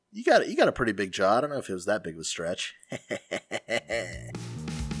You got a pretty big jaw. I don't know if it was that big of a stretch.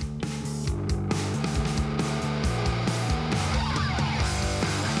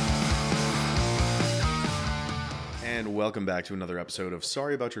 And welcome back to another episode of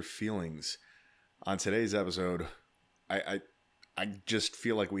Sorry About Your Feelings. On today's episode, I just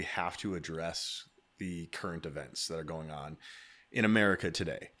feel like we have to address the current events that are going on in America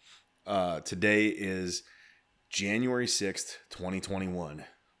today. Today is January 6th, 2021.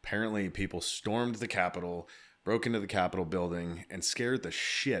 Apparently, people stormed the Capitol, broke into the Capitol building, and scared the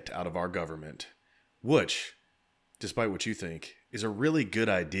shit out of our government. Which, despite what you think, is a really good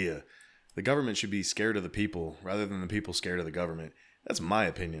idea. The government should be scared of the people rather than the people scared of the government. That's my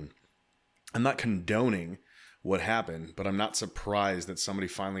opinion. I'm not condoning what happened, but I'm not surprised that somebody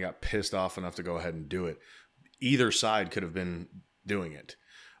finally got pissed off enough to go ahead and do it. Either side could have been doing it.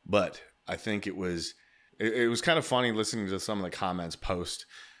 But I think it was kind of funny listening to some of the comments post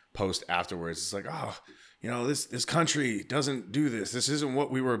afterwards. It's like, oh, this country doesn't do this. This isn't what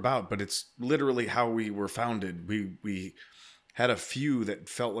we were about, but it's literally how we were founded. We had a few that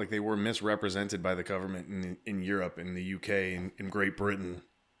felt like they were misrepresented by the government in Europe, in the UK, in Great Britain.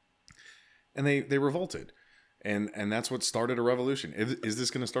 And they revolted. And that's what started a revolution. Is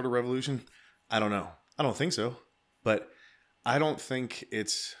this going to start a revolution? I don't know. I don't think so. But I don't think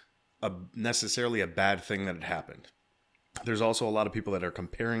it's necessarily a bad thing that it happened. There's also a lot of people that are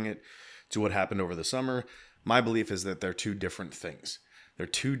comparing it to what happened over the summer. My belief is that they're two different things. They're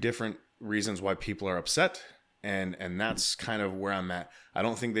two different reasons why people are upset. And that's kind of where I'm at. I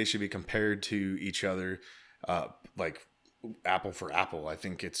don't think they should be compared to each other like apple for apple. I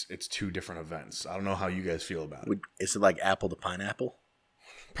think it's two different events. I don't know how you guys feel about it. Is it like apple to pineapple?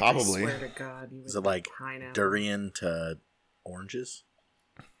 Probably. I swear to God, you Is it like pineapple. durian to oranges?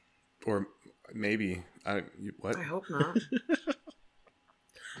 Or maybe what? I hope not.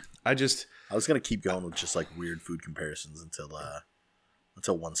 I was gonna keep going with just like weird food comparisons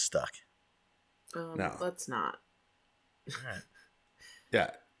until one stuck. No. Let's not.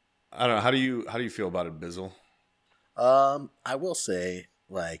 Yeah, I don't know. How do you feel about it, Bizzle? I will say,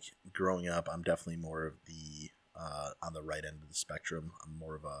 like, growing up, I'm definitely more of the on the right end of the spectrum. I'm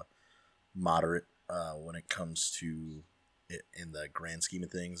more of a moderate when it comes to it in the grand scheme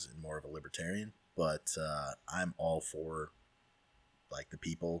of things, and more of a libertarian. But I'm all for like the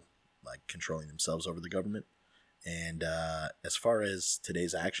people like controlling themselves over the government. And as far as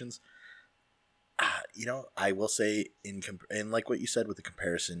today's actions, I will say and like what you said with the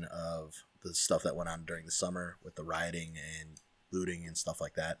comparison of the stuff that went on during the summer with the rioting and looting and stuff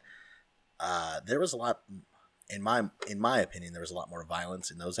like that, there was a lot, in my opinion, there was a lot more violence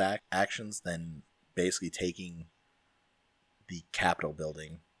in those actions than basically taking the Capitol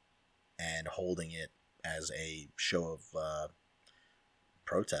building and holding it as a show of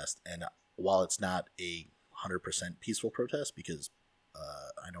protest. And while it's not a 100% peaceful protest, because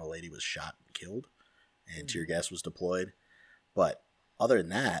I know a lady was shot and killed and tear gas was deployed, but other than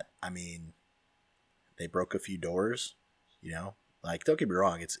that, I mean, they broke a few doors, like, don't get me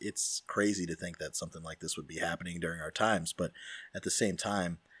wrong, it's crazy to think that something like this would be happening during our times, but at the same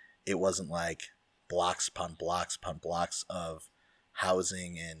time, it wasn't like blocks upon blocks upon blocks of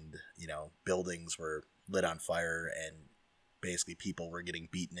housing and, buildings were lit on fire and basically people were getting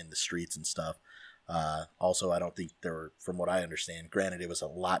beaten in the streets and stuff. Also, I don't think there were, from what I understand, granted, it was a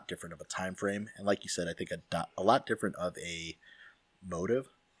lot different of a time frame, and like you said, I think a lot different of a motive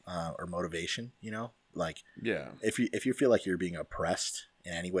or motivation. Like, yeah, if you feel like you're being oppressed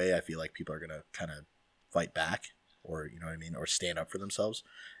in any way, I feel like people are gonna kind of fight back, or or stand up for themselves.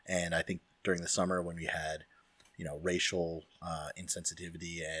 And I think during the summer when we had racial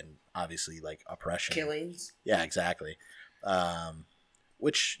insensitivity and obviously like oppression, Killings. Yeah, exactly.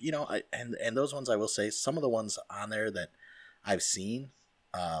 Which, and those ones, I will say, some of the ones on there that I've seen,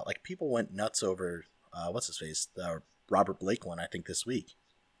 like, people went nuts over, what's his face, the Robert Blake one, I think, this week.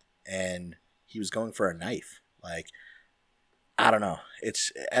 And he was going for a knife. Like, I don't know.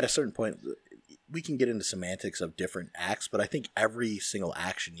 It's, at a certain point, we can get into semantics of different acts, but I think every single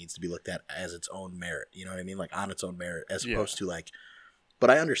action needs to be looked at as its own merit. You know what I mean? Like, on its own merit, as opposed to, like,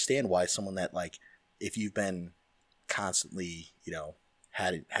 but I understand why someone that, like, if you've been constantly,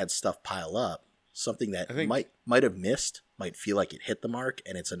 had stuff pile up, something that might have missed, might feel like it hit the mark,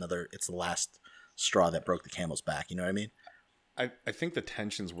 and it's the last straw that broke the camel's back. You know what I mean? I think the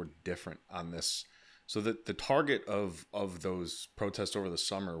tensions were different on this. So that the target of those protests over the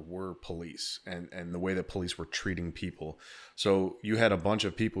summer were police and the way that police were treating people. So you had a bunch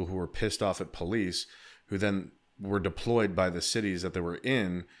of people who were pissed off at police, who then were deployed by the cities that they were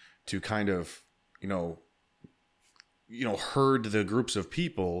in to kind of, herd the groups of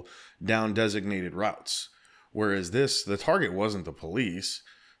people down designated routes. Whereas the target wasn't the police.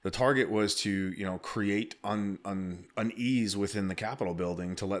 The target was to, create unease within the Capitol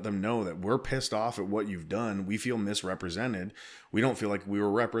building to let them know that we're pissed off at what you've done. We feel misrepresented. We don't feel like we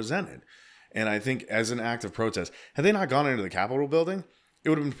were represented. And I think as an act of protest, had they not gone into the Capitol building, it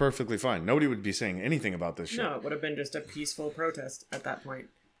would have been perfectly fine. Nobody would be saying anything about this shit. No, it would have been just a peaceful protest at that point.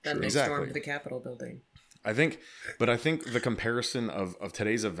 Then they Exactly. stormed the Capitol building. I think the comparison of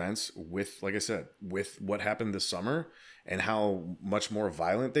today's events with, like I said, with what happened this summer and how much more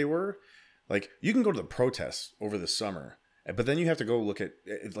violent they were, like you can go to the protests over the summer, but then you have to go look at,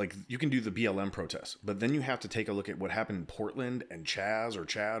 like you can do the BLM protests, but then you have to take a look at what happened in Portland and Chad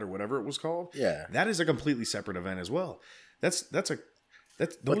or whatever it was called. Yeah. That is a completely separate event as well.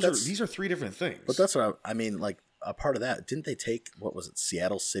 These are three different things. But that's what I mean, like a part of that, didn't they take, what was it,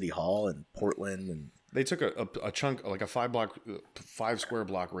 Seattle City Hall and Portland and... They took a chunk, like a 5 square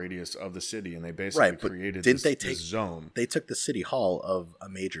block radius of the city, and they basically created this zone. They took the city hall of a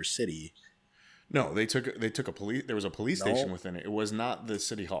major city. No, they took a police. There was a police station within it. It was not the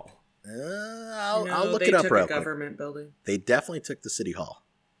city hall. I'll look it up real quick. They took a government building. They definitely took the city hall.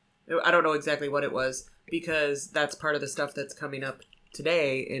 I don't know exactly what it was, because that's part of the stuff that's coming up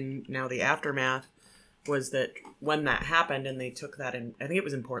today in now the aftermath, was that when that happened and they took that in, I think it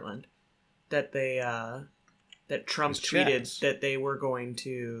was in Portland, that Trump tweeted that they were going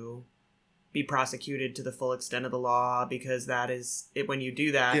to be prosecuted to the full extent of the law, because that is it when you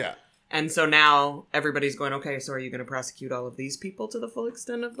do that. Yeah. And so now everybody's going, okay, so are you going to prosecute all of these people to the full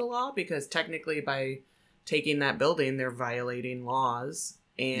extent of the law? Because technically by taking that building, they're violating laws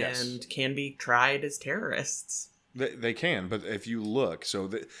and can be tried as terrorists. They can, but if you look,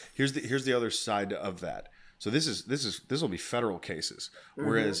 here's the other side of that. So this will be federal cases,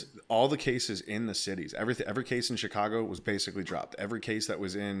 whereas all the cases in the cities, every case in Chicago was basically dropped. Every case that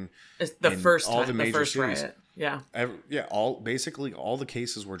was in the first major cities, riot. all the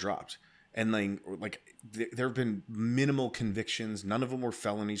cases were dropped, and like there have been minimal convictions. None of them were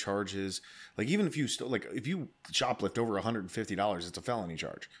felony charges. Like even if you if you shoplift over $150, it's a felony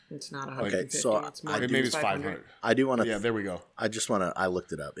charge. It's not 150. Okay, so maybe it's 500. I do want to. Yeah, there we go. I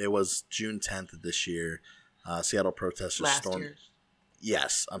looked it up. It was June 10th of this year. Seattle protesters stormed. Year.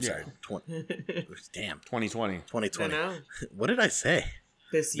 Yes, I'm sorry. Damn. 2020. 2020. What did I say?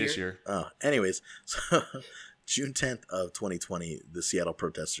 This year. Oh, anyways, so June 10th of 2020, the Seattle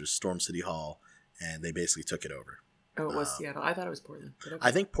protesters stormed City Hall, and they basically took it over. Oh, it was Seattle. I thought it was Portland.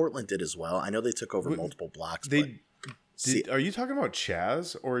 I think Portland did as well. I know they took over multiple blocks. Are you talking about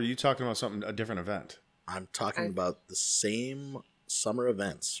Chaz, or are you talking about a different event? I'm talking about the same summer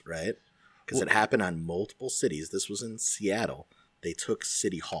events, right? Because it happened on multiple cities. This was in Seattle. They took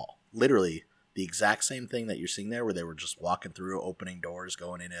City Hall. Literally the exact same thing that you're seeing there, where they were just walking through, opening doors,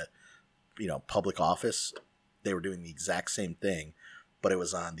 going into, public office. They were doing the exact same thing, but it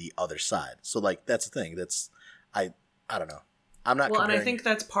was on the other side. So, like, that's the thing. I don't know. I'm not comparing. And I think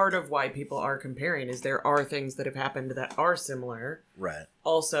that's part of why people are comparing, is there are things that have happened that are similar. Right.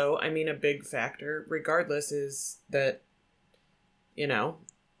 Also, I mean, a big factor, regardless, is that,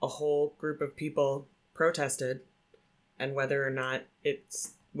 a whole group of people protested, and whether or not it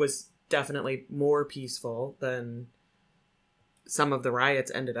was definitely more peaceful than some of the riots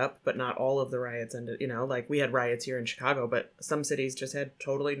ended up, but not all of the riots ended, like we had riots here in Chicago, but some cities just had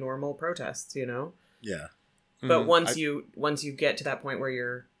totally normal protests, Yeah. But once you get to that point where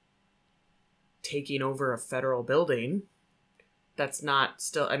you're taking over a federal building, that's not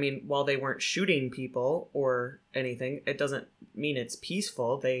still, I mean, while they weren't shooting people or anything, it doesn't mean it's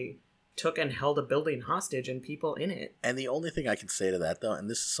peaceful. They took and held a building hostage and people in it. And the only thing I can say to that, though, and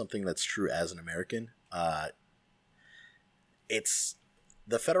this is something that's true as an American, it's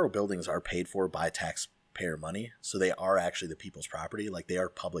the federal buildings are paid for by taxpayer money, so they are actually the people's property. Like, they are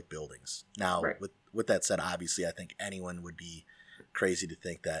public buildings. Now, right. with that said, obviously, I think anyone would be crazy to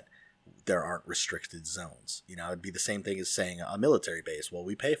think that there aren't restricted zones. It'd be the same thing as saying a military base. Well,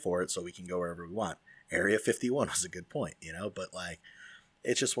 we pay for it so we can go wherever we want. Area 51 was a good point, but like,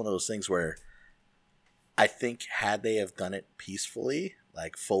 it's just one of those things where I think had they have done it peacefully,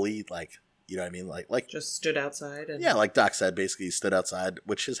 like fully, like, you know what I mean? Like just stood outside. And... Yeah, like Doc said, basically stood outside,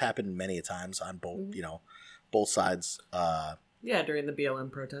 which has happened many times on both, both sides. Yeah, during the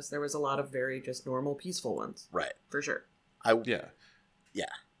BLM protests, there was a lot of very just normal, peaceful ones. Right. For sure. Yeah.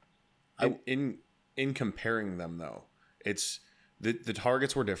 In comparing them, though, it's the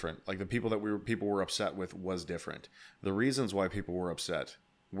targets were different. Like the people that people were upset with was different. The reasons why people were upset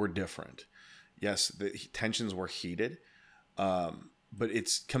were different. Yes, the tensions were heated, but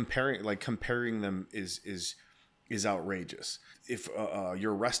it's comparing them is is outrageous. If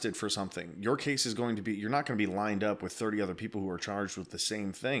you're arrested for something, your case is going to be, you're not going to be lined up with 30 other people who are charged with the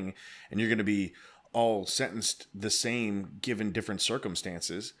same thing, and you're going to be all sentenced the same given different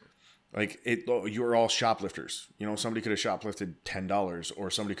circumstances. Like you're all shoplifters. You know, somebody could have shoplifted $10, or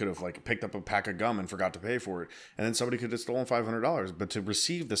somebody could have like picked up a pack of gum and forgot to pay for it, and then somebody could have stolen $500. But to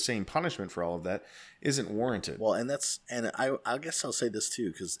receive the same punishment for all of that isn't warranted. Well, and I guess I'll say this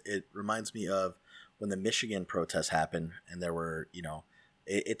too, because it reminds me of when the Michigan protests happened, and there were,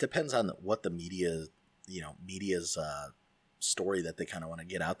 it depends on what the media's story that they kind of want to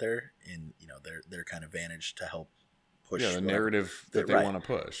get out there, and their kind of advantage to help push the narrative that they want to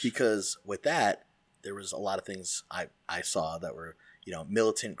push. Because with that, there was a lot of things I saw that were,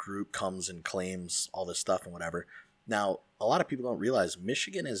 militant group comes and claims all this stuff and whatever. Now, a lot of people don't realize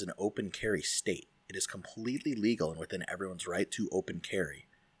Michigan is an open carry state. It is completely legal and within everyone's right to open carry,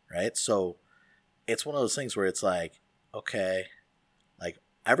 right? So it's one of those things where it's like, okay, like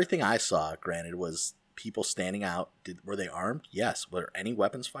everything I saw, granted, was people standing out. Were they armed? Yes. Were any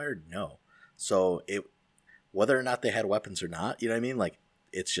weapons fired? No. So whether or not they had weapons or not, you know what I mean? Like,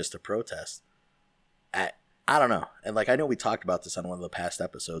 it's just a protest. I don't know. And like, I know we talked about this on one of the past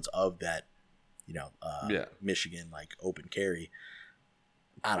episodes of that, Michigan, like open carry.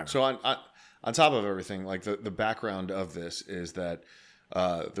 I don't know. So on top of everything, like the background of this is that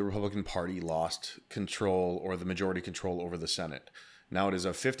the Republican Party lost control, or the majority control, over the Senate. Now it is a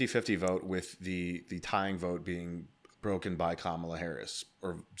 50-50 vote, with the tying vote being broken by Kamala Harris,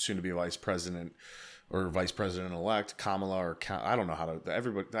 or soon to be Vice President elect Kamala, or I don't know how to.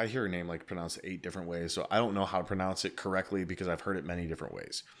 Everybody, I hear her name like pronounced 8 different ways, so I don't know how to pronounce it correctly because I've heard it many different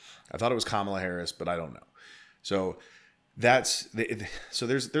ways. I thought it was Kamala Harris, but I don't know. So there's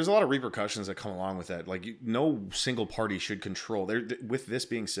a lot of repercussions that come along with that. Like, no single party should control. With this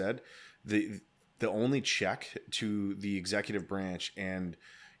being said, the only check to the executive branch and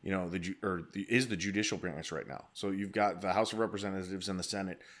is the judicial branch right now. So you've got the House of Representatives and the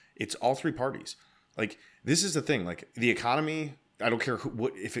Senate. It's all 3 parties. Like, this is the thing. Like, the economy, I don't care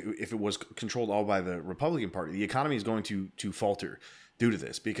if it was controlled all by the Republican Party, the economy is going to falter due to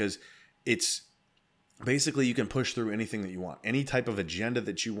this, because it's basically, you can push through anything that you want. Any type of agenda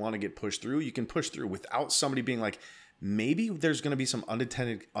that you want to get pushed through, you can push through without somebody being like, maybe there's going to be some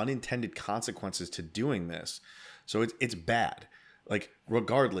unintended consequences to doing this. So it's bad. Like,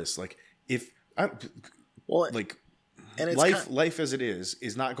 regardless, like, life as it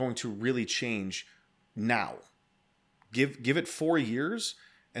is not going to really change now. Give it 4 years,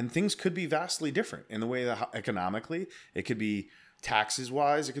 and things could be vastly different in the way that economically, it could be taxes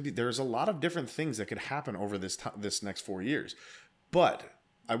wise, it could be, there's a lot of different things that could happen over this next 4 years. But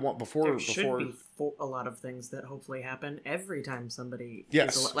I want there should be a lot of things that hopefully happen every time somebody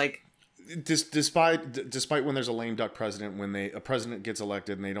despite when there's a lame duck president, when a president gets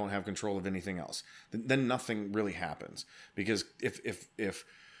elected and they don't have control of anything else, then nothing really happens. Because if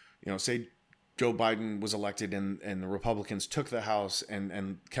say Joe Biden was elected and the Republicans took the House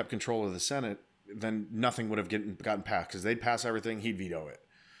and kept control of the Senate, then nothing would have gotten passed, because they'd pass everything, he'd veto it,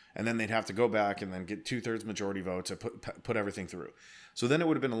 and then they'd have to go back and then get 2/3 majority votes to put everything through. So then it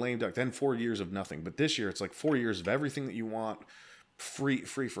would have been a lame duck. Then 4 years of nothing. But this year it's like 4 years of everything that you want, free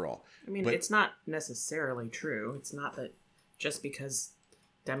for all. I mean, it's not necessarily true. It's not that just because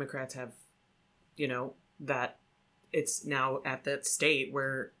Democrats have, that it's now at that state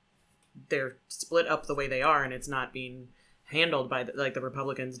where they're split up the way they are, and it's not being handled by the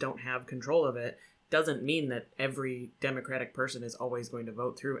Republicans don't have control of it, doesn't mean that every Democratic person is always going to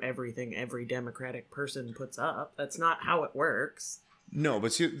vote through everything every Democratic person puts up. That's not how it works. No,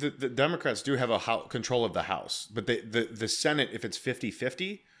 but see, the Democrats do have control of the House, but the Senate, if it's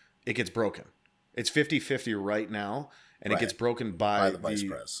 50-50, it gets broken. It's 50-50 right now, and it gets broken by the vice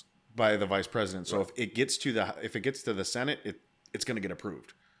president. By the vice president. So if it gets to the Senate, it's going to get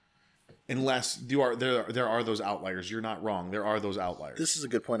approved. Unless there are those outliers. You're not wrong. There are those outliers. This is a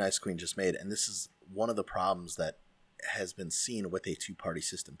good point Ice Queen just made, and this is one of the problems that has been seen with a 2-party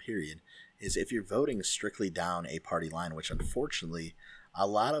system, period, is if you're voting strictly down a party line, which unfortunately a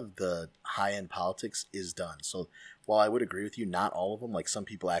lot of the high-end politics is done. So while I would agree with you, not all of them, like some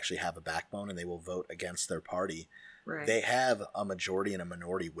people actually have a backbone and they will vote against their party. Right. They have a majority and a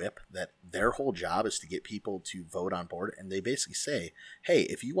minority whip that their whole job is to get people to vote on board. And they basically say, hey,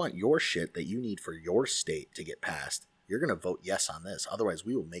 if you want your shit that you need for your state to get passed, you're going to vote yes on this. Otherwise,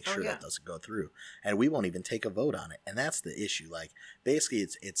 we will make sure that doesn't go through. And we won't even take a vote on it. And that's the issue. Like, basically,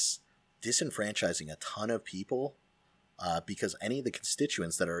 it's disenfranchising a ton of people because any of the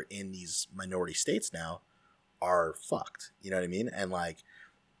constituents that are in these minority states now are fucked. You know what I mean? And, like,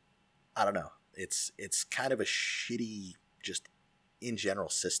 I don't know. It's kind of a shitty, just in general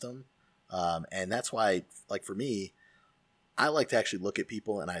system, and that's why, like for me, I like to actually look at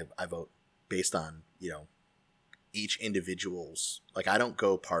people and I vote based on each individual's, like I don't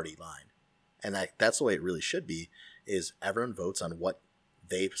go party line, and that's the way it really should be. Is everyone votes on what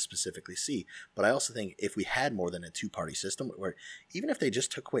they specifically see. But I also think if we had more than a two-party system, where even if they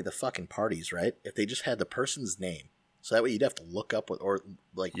just took away the fucking parties, right? If they just had the person's name, so that way you'd have to look up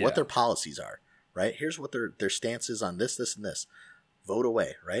what their policies are, right? Here's what their stance is on this, and this. Vote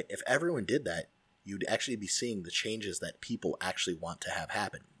away, right? If everyone did that, you'd actually be seeing the changes that people actually want to have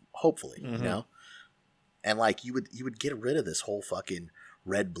happen. Hopefully, and like you would get rid of this whole fucking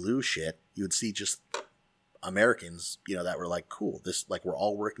red blue shit. You would see just Americans, that were like, cool, this, like, we're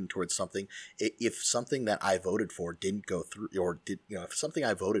all working towards something. If something that I voted for didn't go through, or if something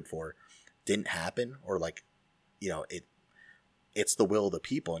I voted for didn't happen, or like, it's the will of the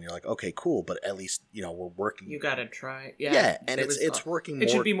people, and you're like, okay, cool, but at least, we're working. You gotta try. Yeah, and it's working more.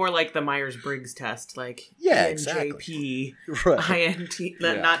 It should be more like the Myers-Briggs test, like exactly. Exactly. INT,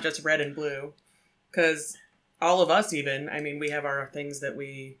 not just red and blue. Because all of us even, I mean, we have our things that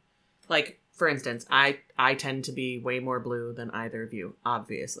we, like, for instance, I tend to be way more blue than either of you,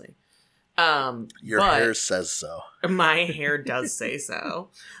 obviously. Your hair says so. My hair does say so.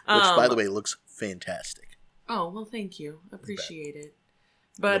 Which, by the way, looks fantastic. Oh, well, thank you. Appreciate it.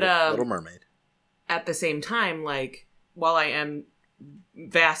 But Little Mermaid. At the same time, like, while I am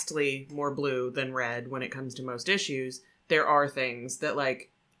vastly more blue than red when it comes to most issues, there are things that, like,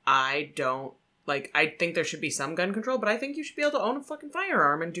 I don't, like, I think there should be some gun control, but I think you should be able to own a fucking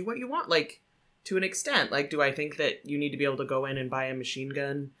firearm and do what you want, like, to an extent. Like, do I think that you need to be able to go in and buy a machine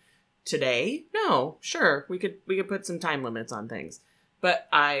gun today? No, sure. We could put some time limits on things. But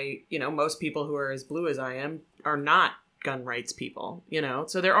most people who are as blue as I am are not gun rights people,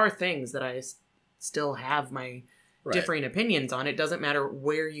 So there are things that I still have my differing opinions on. It doesn't matter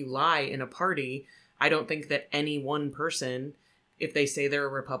where you lie in a party. I don't think that any one person, if they say they're a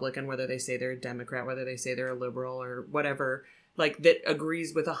Republican, whether they say they're a Democrat, whether they say they're a liberal or whatever, like, that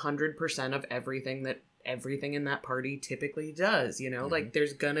agrees with 100% of everything in that party typically does, Like,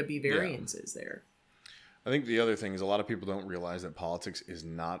 there's gonna be variances there. I think the other thing is a lot of people don't realize that politics is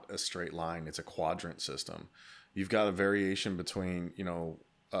not a straight line. It's a quadrant system. You've got a variation between,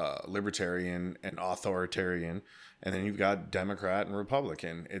 libertarian and authoritarian, and then you've got Democrat and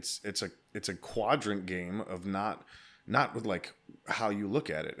Republican. It's a quadrant game of not with, like, how you look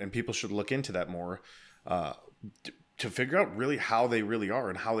at it. And people should look into that more, to figure out really how they really are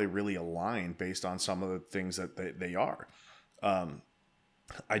and how they really align based on some of the things that they are.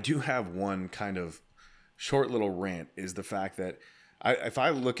 I do have one kind of short little rant, is the fact that if I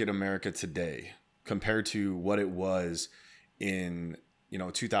look at America today compared to what it was in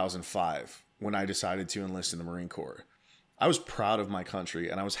 2005 when I decided to enlist in the Marine Corps, I was proud of my country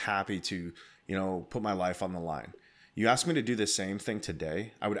and I was happy to put my life on the line. You ask me to do the same thing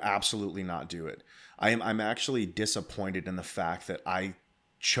today, I would absolutely not do it. I'm actually disappointed in the fact that I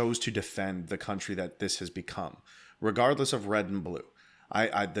chose to defend the country that this has become, regardless of red and blue.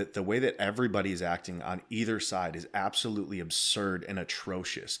 The way that everybody is acting on either side is absolutely absurd and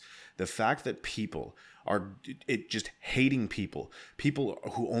atrocious. The fact that people are just hating people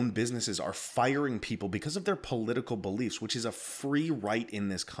who own businesses are firing people because of their political beliefs, which is a free right in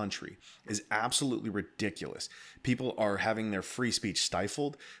this country, is absolutely ridiculous. People are having their free speech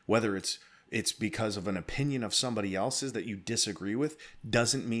stifled, whether it's because of an opinion of somebody else's that you disagree with,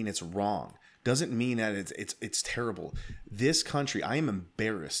 doesn't mean it's wrong. Doesn't mean that it's terrible. This country, I am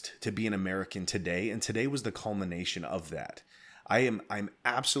embarrassed to be an American today, and today was the culmination of that. I'm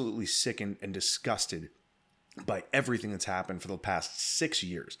absolutely sick and disgusted by everything that's happened for the past 6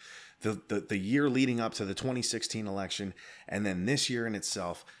 years. The year leading up to the 2016 election, and then this year in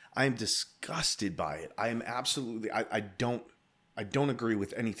itself, I am disgusted by it. I am absolutely, I don't agree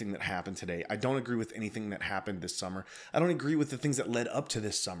with anything that happened today. I don't agree with anything that happened this summer. I don't agree with the things that led up to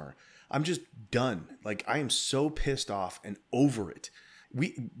this summer. I'm just done. Like, I am so pissed off and over it.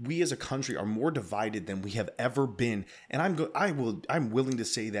 We as a country are more divided than we have ever been, and I'm willing to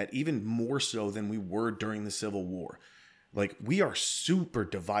say that even more so than we were during the Civil War. Like, we are super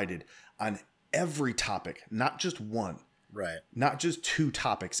divided on every topic, not just one. Right. Not just two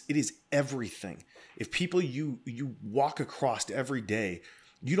topics. It is everything. If people you walk across every day,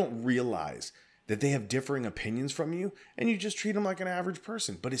 you don't realize that they have differing opinions from you, and you just treat them like an average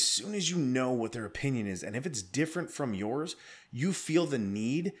person. But as soon as you know what their opinion is, and if it's different from yours, you feel the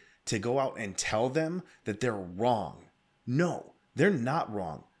need to go out and tell them that they're wrong. No, they're not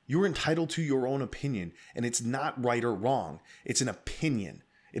wrong. You're entitled to your own opinion, and it's not right or wrong. It's an opinion.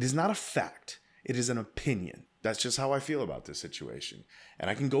 It is not a fact. It is an opinion. That's just how I feel about this situation. And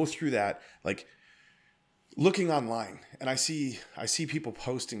I can go through that, like looking online, and I see people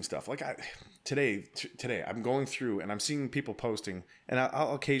posting stuff. Like today I'm going through and I'm seeing people posting, and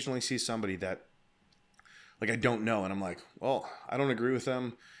I'll occasionally see somebody that like I don't know, and I'm like, well, I don't agree with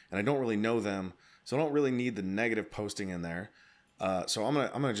them, and I don't really know them, so I don't really need the negative posting in there. So I'm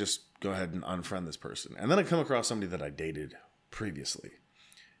gonna just go ahead and unfriend this person. And then I come across somebody that I dated previously,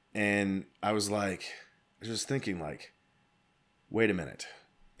 and I was just thinking like, wait a minute,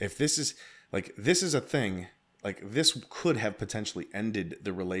 if this is a thing, like this could have potentially ended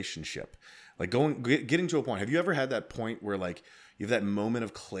the relationship. Like getting to a point. Have you ever had that point where like you have that moment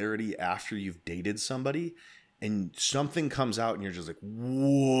of clarity after you've dated somebody and something comes out and you're just like,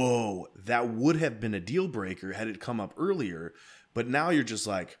 whoa, that would have been a deal breaker had it come up earlier. But now you're just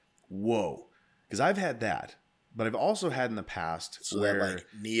like, whoa. Because I've had that. But I've also had in the past So where... that like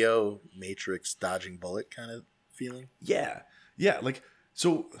Neo Matrix dodging bullet kind of feeling? Yeah. Yeah. Like,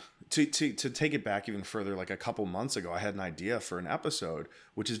 so to take it back even further, like a couple months ago, I had an idea for an episode,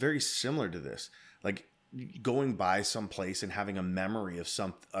 which is very similar to this. Like going by some place and having a memory of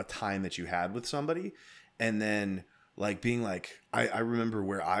a time that you had with somebody. And then like being like, I remember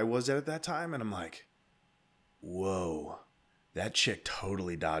where I was at that time. And I'm like, whoa, that chick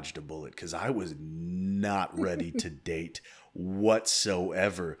totally dodged a bullet because I was not ready to date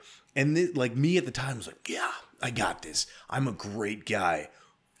whatsoever. And like me at the time was like, yeah, I got this. I'm a great guy.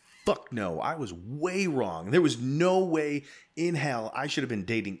 Fuck no, I was way wrong. There was no way in hell I should have been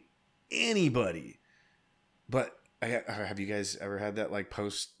dating anybody. But have you guys ever had that like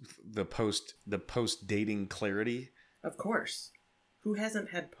post dating clarity? Of course. Who hasn't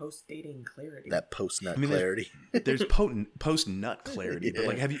had post dating clarity? That post nut clarity. There's post nut clarity, yeah. But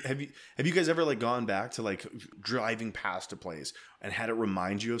like, have you guys ever like gone back to like driving past a place and had it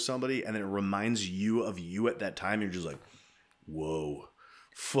remind you of somebody, and then it reminds you of you at that time? You're just like, whoa,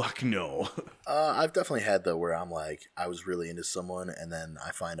 fuck no. I've definitely had though where I'm like, I was really into someone, and then I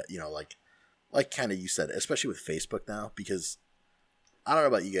find like kind of you said, especially with Facebook now, because I don't know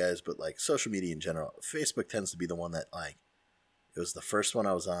about you guys, but like social media in general, Facebook tends to be the one that like. It was the first one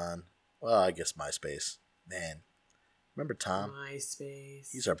I was on. Well, I guess MySpace. Man, remember Tom? MySpace.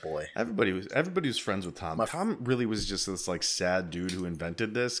 He's our boy. Everybody was friends with Tom. Tom really was just this like sad dude who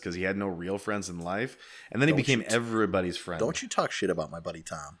invented this because he had no real friends in life, and then he became everybody's friend. Don't you talk shit about my buddy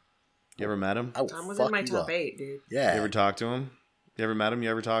Tom? You ever met him? Tom was in my top 8, dude. Yeah. You ever talk to him? You ever met him? You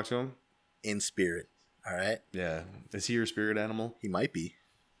ever talk to him? In spirit. All right. Yeah. Is he your spirit animal? He might be.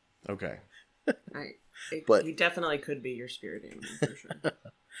 Okay. But he definitely could be your spirit animal for sure.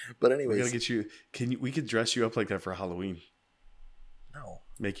 But anyways, we gotta get you. We could dress you up like that for Halloween. No.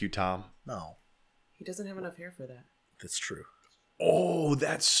 Make you Tom. No. He doesn't have enough hair for that. That's true. Oh,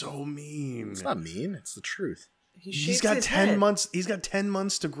 that's so mean. It's not mean. It's the truth. He's got 10 months. He's got 10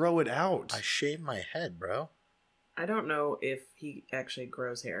 months to grow it out. I shave my head, bro. I don't know if he actually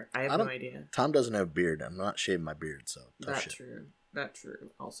grows hair. I have no idea. Tom doesn't have a beard. I'm not shaving my beard, so that's true. That's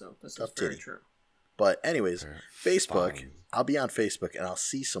true. Also, this tough is very titty. true. But anyways, Facebook, fine. I'll be on Facebook and I'll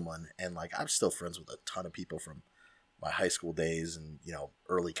see someone, and like I'm still friends with a ton of people from my high school days and,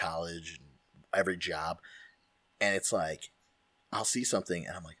 early college and every job. And it's like, I'll see something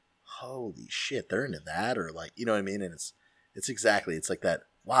and I'm like, holy shit, they're into that, or like, you know what I mean? And it's like that.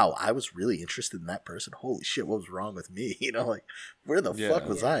 Wow, I was really interested in that person. Holy shit, what was wrong with me? Like, where the fuck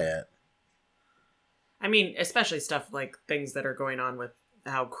was I at? I mean, especially stuff like things that are going on with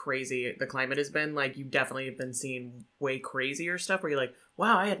how crazy the climate has been. Like, you definitely have been seeing way crazier stuff where you're like,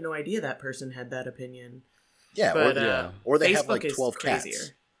 wow, I had no idea that person had that opinion. Yeah, but, or they Facebook have like 12 is cats.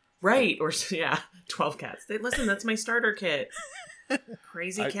 crazier. Right, or 12 cats. Listen, that's my starter kit.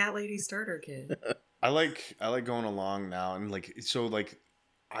 Crazy cat lady starter kit. I like going along now, and like, so like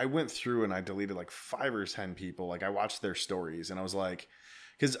I went through and I deleted like 5 or 10 people. Like I watched their stories and I was like,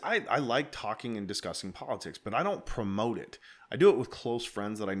 because I like talking and discussing politics, but I don't promote it. I do it with close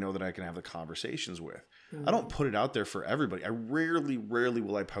friends that I know that I can have the conversations with. Mm-hmm. I don't put it out there for everybody. I rarely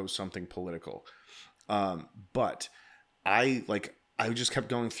will I post something political. But I just kept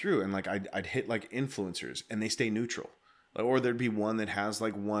going through, and like I'd hit like influencers and they stay neutral. Or there'd be one that has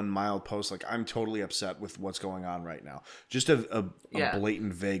like one mild post, like I'm totally upset with what's going on right now. Just a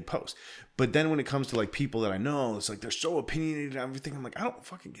blatant, vague post. But then when it comes to like people that I know, it's like they're so opinionated and everything. I'm like, I don't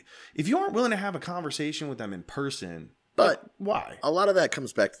fucking get. If you aren't willing to have a conversation with them in person, but why? A lot of that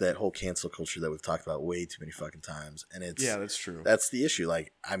comes back to that whole cancel culture that we've talked about way too many fucking times. And that's true. That's the issue.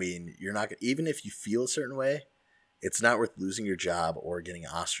 Like, I mean, you're not, even if you feel a certain way, it's not worth losing your job or getting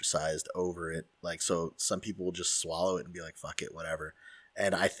ostracized over it. Like, so some people will just swallow it and be like, fuck it, whatever.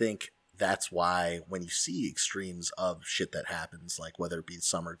 And I think that's why when you see extremes of shit that happens, like whether it be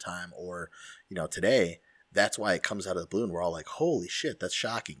summertime or, today, that's why it comes out of the blue and we're all like, holy shit, that's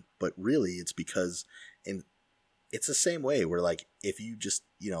shocking. But really it's because it's the same way where like if you just,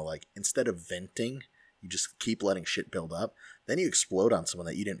 like instead of venting, you just keep letting shit build up, then you explode on someone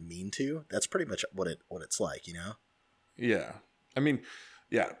that you didn't mean to. That's pretty much what it's like, Yeah. I mean,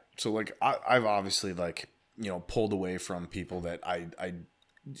 yeah. So like I've obviously like, pulled away from people that I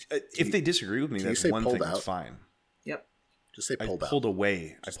if they disagree with me, that's one thing that's fine. Yep. Just say pulled out. Pulled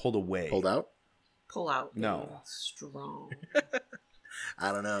away. I pulled away. Pulled out? Pull out. No. Strong.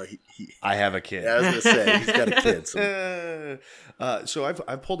 I don't know. I have a kid. Yeah, I was gonna say he's got a kid. So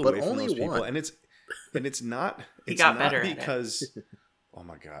I've pulled away from those people, and it's not. He it's got not better because. Oh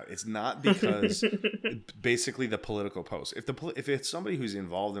my god! It's not because basically the political post. If it's somebody who's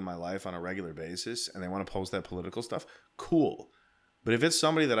involved in my life on a regular basis and they want to post that political stuff, cool. But if it's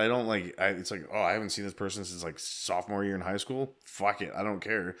somebody that I don't like, it's like, oh, I haven't seen this person since like sophomore year in high school. Fuck it, I don't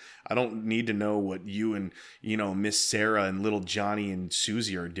care. I don't need to know what you and Miss Sarah and little Johnny and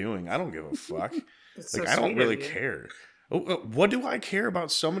Susie are doing. I don't give a fuck. Like I don't really care. What do I care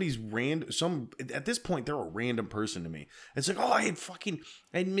about somebody's at this point, they're a random person to me. It's like, oh, I had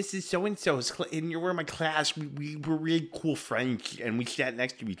Mrs. So-and-so's and you were in my class. We were really cool friends and we sat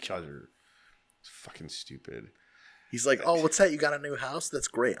next to each other. It's fucking stupid. He's like, oh, what's that? You got a new house? That's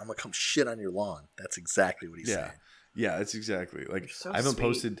great. I'm going to come shit on your lawn. That's exactly what he's saying. Yeah, it's exactly. Like, so I haven't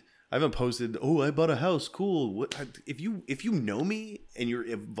posted, oh, I bought a house. Cool. What if you know me and you're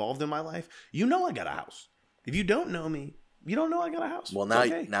involved in my life, I got a house. If you don't know me, you don't know I got a house. Well, now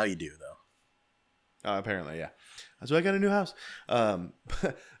you do, though. Apparently, yeah. So I got a new house. But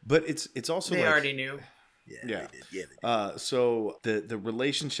it's also they like, already knew. Yeah. They did. So the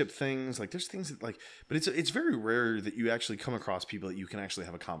relationship things, like there's things that like, but it's very rare that you actually come across people that you can actually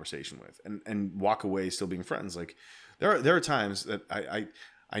have a conversation with and walk away still being friends. Like there are times that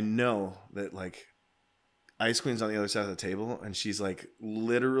I know that like Ice Queen's on the other side of the table and she's like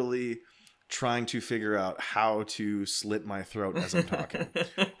literally trying to figure out how to slit my throat as I'm talking,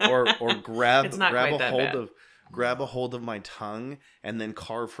 or grab a hold of my tongue and then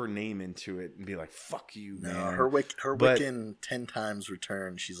carve her name into it and be like, "Fuck you, no, man." Her Wiccan 10 times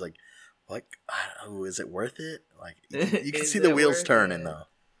return. She's like, "What? Oh, is it worth it?" Like you can see the wheels turning though.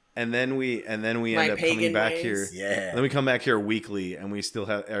 And then we end up coming back here. Yeah. And then we come back here weekly, and we still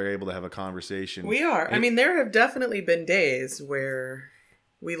are able to have a conversation. We are. I mean, there have definitely been days where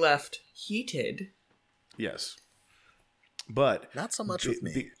we left heated. Yes, but not so much with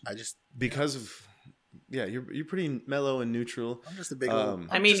me. I just because of you're pretty mellow and neutral. I'm just a big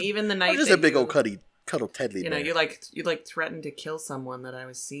old. Even the night I'm just a big old cuddle Teddy. You like threatened to kill someone that I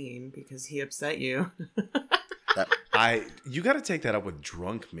was seeing because he upset you. You got to take that up with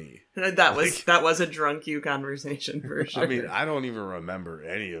drunk me. That was a drunk you conversation for sure. I mean, I don't even remember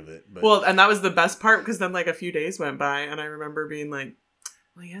any of it. But... Well, and that was the best part because then like a few days went by and I remember being like,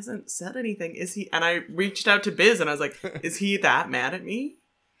 well, he hasn't said anything, is he? And I reached out to Biz and I was like, is he that mad at me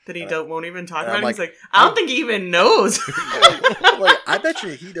that he won't even talk about it? He's like, I don't think he even knows. Like, I bet you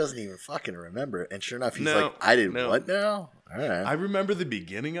he doesn't even fucking remember. And sure enough, he's like, I didn't. What now? All right. I remember the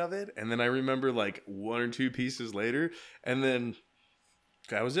beginning of it, and then I remember like one or two pieces later, and then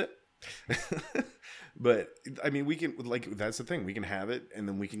that was it. But I mean, we can that's the thing. We can have it, and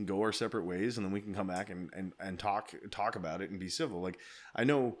then we can go our separate ways, and then we can come back and talk about it and be civil. Like I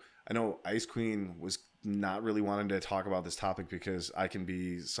know Ice Queen was not really wanting to talk about this topic because I can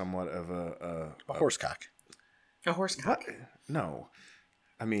be somewhat of a horsecock. A horsecock? No.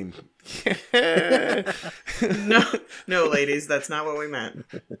 I mean, no, ladies, that's not what we meant.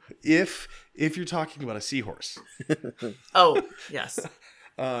 If you're talking about a seahorse. Oh, yes.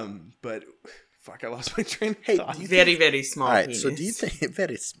 But fuck, I lost my train of thought. Very, very small. All right, penis. so do you think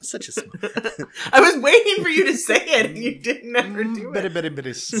such a small? I was waiting for you to say it, and you didn't ever do it.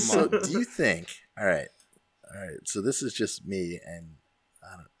 Very small. So do you think? All right. So this is just me, and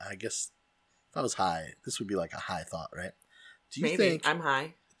I guess if I was high, this would be like a high thought, right? Do you think I'm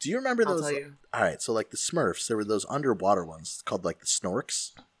high? Do you remember those? I'll tell you. All right, so like the Smurfs, there were those underwater ones called like the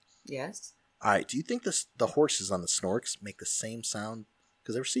Snorks. Yes. All right, do you think the horses on the Snorks make the same sound?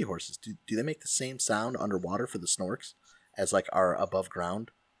 Because they were seahorses. Do they make the same sound underwater for the Snorks as like our above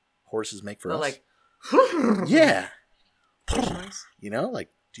ground horses make for us? Like, yeah. Like,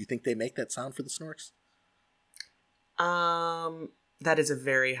 do you think they make that sound for the Snorks? That is a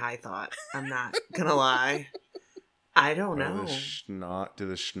very high thought. I'm not gonna lie. I don't know. Do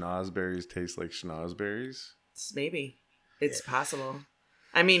the schnozberries taste like schnozberries? Maybe. It's possible.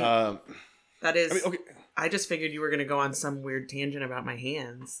 I mean, that is... okay. I just figured you were going to go on some weird tangent about my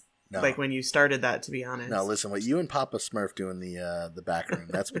hands. No. Like when you started that, to be honest. No, listen, what you and Papa Smurf do in the back room,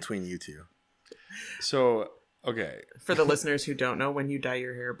 that's between you two. So, okay. For the listeners who don't know, when you dye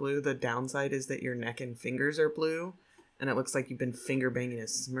your hair blue, the downside is that your neck and fingers are blue, and it looks like you've been finger banging a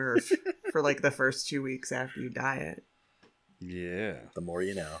Smurf for like the first 2 weeks after you dye it. Yeah. The more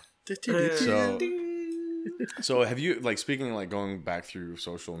you know. So have you, like, speaking, like, going back through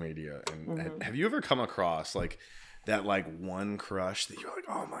social media, and have you ever come across, like, that, like, one crush that you're like,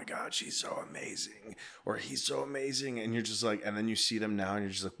 oh my God, she's so amazing, or he's so amazing, and you're just like, and then you see them now and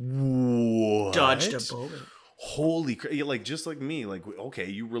you're just like, what? Dodged a bullet. Holy crap. Yeah, like, just like me, like, okay,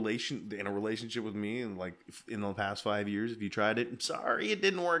 you in a relationship with me, and like in the past 5 years, if you tried it, I'm sorry it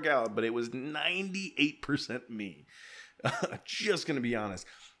didn't work out, but it was 98% me. Just gonna be honest.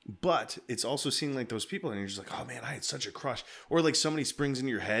 But it's also seeing, like, those people and you're just like, oh man, I had such a crush. Or like somebody springs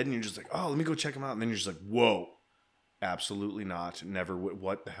into your head and you're just like, oh, let me go check them out. And then you're just like, whoa, absolutely not. Never.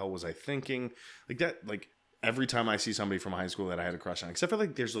 What the hell was I thinking? Like that, like every time I see somebody from high school that I had a crush on, except for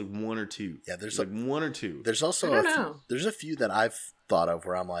like there's like one or two. Yeah, there's like one or two. There's also I don't know. There's a few that I've thought of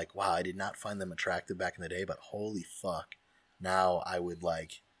where I'm like, wow, I did not find them attractive back in the day, but holy fuck, now I would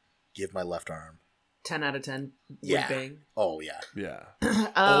like give my left arm. 10 out of 10 would Yeah. bang. Oh yeah. Yeah.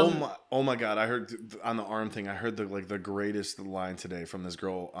 Um, Oh my God! I heard on the arm thing. I heard the greatest line today from this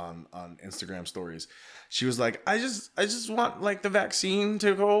girl on Instagram stories. She was like, I just want like the vaccine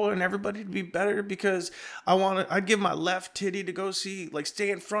to go and everybody to be better because I'd give my left titty to go see, like, stay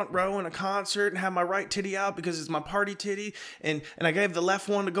in front row in a concert and have my right titty out because it's my party titty, and I gave the left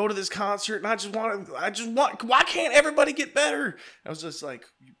one to go to this concert, and I just want why can't everybody get better? I was just like,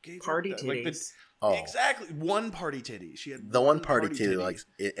 you gave party her, titties. like, Oh, exactly, one party titty. She had the one party titty, like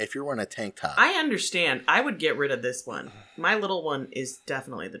if you're wearing a tank top. I understand. I would get rid of this one. My little one is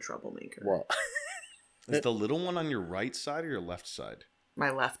definitely the troublemaker. Well, Is the little one on your right side or your left side? My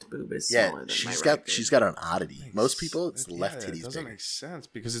left boob is yeah, smaller than my she's right she's boob. got an oddity. Most people, it's the left titties. It doesn't big. make sense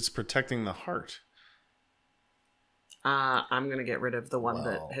because it's protecting the heart. I'm going to get rid of the one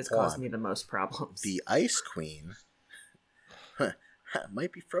Well, that has hold caused on. me the most problems. The Ice Queen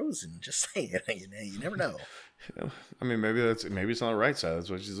might be frozen. Just saying, you never know. I mean, maybe it's on the right side. That's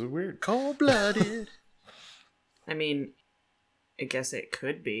why she's so weird. Cold blooded. I mean, I guess it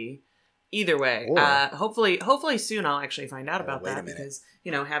could be. Either way, Or- hopefully soon I'll actually find out about wait a that minute.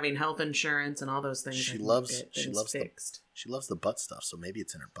 because, having health insurance and all those things. She I can loves- get she things loves the- fixed. She loves the butt stuff, so maybe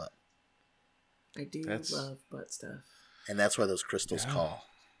it's in her butt, I do That's- love butt stuff. and that's why those crystals Yeah. call.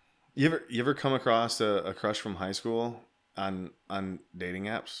 You ever come across a crush from high school on dating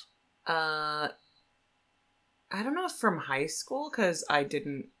apps? I don't know if from high school because I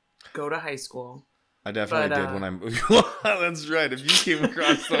didn't go to high school. I definitely But, did when I moved. That's right. If you came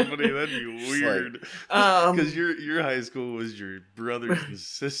across somebody, that'd be It's weird. Um, Because your high school was your brothers and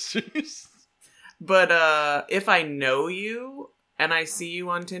sisters. But if I know you and I see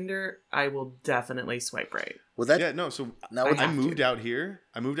you on Tinder, I will definitely swipe right. Well, that Yeah, no. So now I with I have moved to. out here.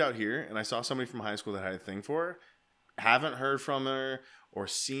 And I saw somebody from high school that I had a thing for her. Haven't heard from her or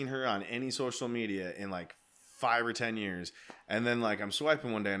seen her on any social media in like 5 or 10 years. And then like I'm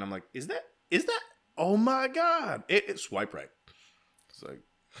swiping one day and I'm like, is that? Oh my God! It swipe right. It's like,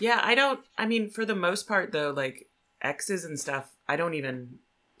 Yeah, I mean, for the most part though, like exes and stuff, I don't even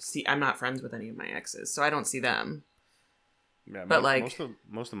see. I'm not friends with any of my exes, so I don't see them. yeah, But, like-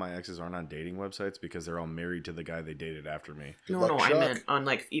 most of my exes aren't on dating websites because they're all married to the guy they dated after me. Good No, luck, no, I Chuck. meant on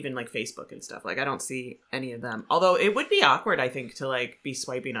like even like Facebook and stuff. Like I don't see any of them. Although it would be awkward, I think, to like be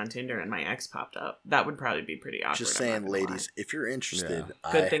swiping on Tinder and my ex popped up. That would probably be pretty awkward. just I'm not saying, gonna ladies, lie. if you're interested,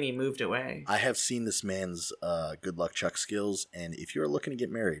 Good thing he moved away. I have seen this man's good luck Chuck skills, and if you're looking to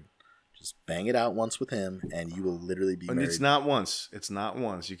get married, just bang it out once with him, and you will literally be And married. it's not once.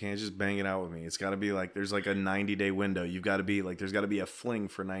 You can't just bang it out with me. It's got to be like there's like a 90-day window. You've got to be like there's got to be a fling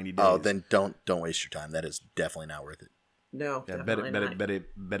for 90 days. Oh, then don't waste your time. That is definitely not worth it. No, yeah, definitely not.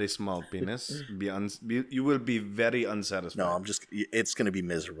 very small penis. You will be very unsatisfied. No, it's going to be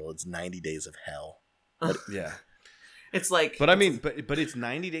miserable. It's 90 days of hell. Yeah. It's like, But I mean, but it's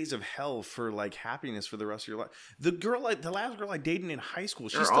 90 days of hell for like happiness for the rest of your life. The last girl I dated in high school,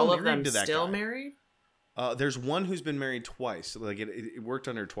 she's are still all of married them to that still guy. married? There's one who's been married twice. Like it worked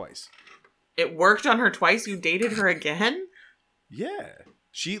on her twice. It worked on her twice. You dated her again? Yeah.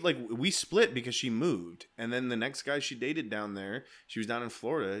 She we split because she moved, and then the next guy she dated down there, she was down in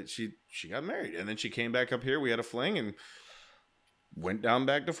Florida. She got married, and then she came back up here. We had a fling and went down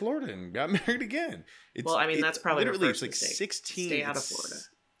back to Florida and got married again. Well, I mean, that's probably her literally first it's like mistake. 16. Stay out of it's Florida.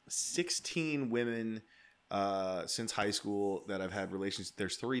 16 women since high school that I've had relations.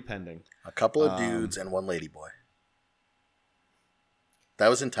 There's 3 pending. A couple of dudes and one lady boy. That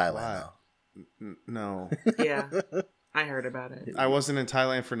was in Thailand, Why? though. No. Yeah, I heard about it. I wasn't in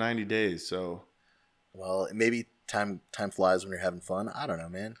Thailand for 90 days, so. Well, maybe time flies when you're having fun. I don't know,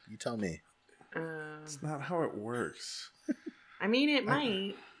 man. You tell me. It's not how it works. I mean, it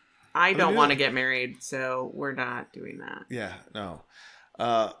might. I don't want to get married, so we're not doing that. Yeah, no.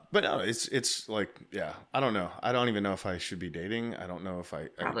 But no, it's like, yeah, I don't know. I don't even know if I should be dating. I don't know if I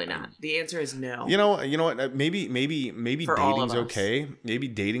Probably not. The answer is no. You know what? Maybe For all of dating's us. okay. Maybe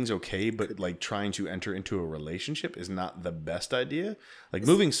dating's okay, but like trying to enter into a relationship is not the best idea. Like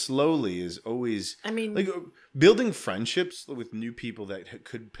moving slowly is always. I mean, like building friendships with new people that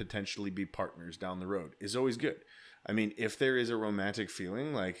could potentially be partners down the road is always good. I mean, if there is a romantic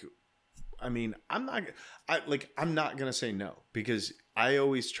feeling, like, I mean, I'm not gonna say no, because I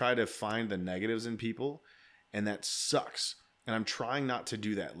always try to find the negatives in people, and that sucks. And I'm trying not to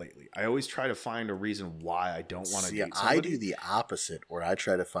do that lately. I always try to find a reason why I don't want to date somebody. I do the opposite, where I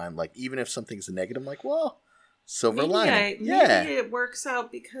try to find, like, even if something's a negative, I'm like, well, silver maybe lining. maybe it works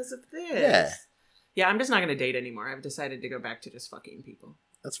out because of this. Yeah. Yeah, I'm just not going to date anymore. I've decided to go back to just fucking people.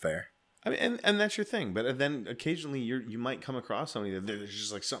 That's fair. I mean, and that's your thing, but then occasionally you might come across somebody that there's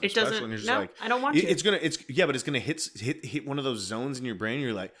just like something It doesn't. special, and you're just No, like, I don't want to. but it's gonna hit one of those zones in your brain.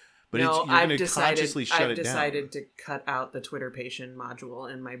 You're like, but no, you're gonna consciously shut it down. I've decided to cut out the Twitter patient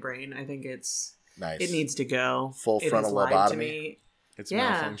module in my brain. I think it's Nice. it needs to go. Full It frontal has lied to lobotomy. me. It's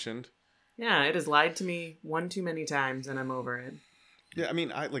Yeah. malfunctioned. Yeah, it has lied to me one too many times, and I'm over it. Yeah, I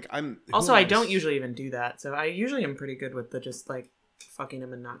mean, I'm Also, I don't usually even do that, so I usually am pretty good with the just like fucking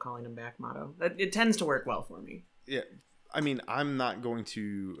him and not calling him back motto. It tends to work well for me. Yeah, I mean, I'm not going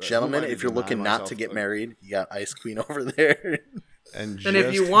to. Gentlemen, who am I if you're to deny looking not myself to get of- married, you got Ice Queen over there. and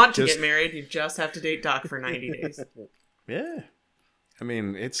If you want to get married, you just have to date Doc for 90 days. yeah, I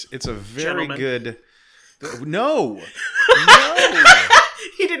mean, it's a very Gentlemen. good. No, no.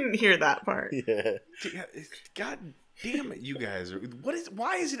 He didn't hear that part. Yeah. God damn it, you guys!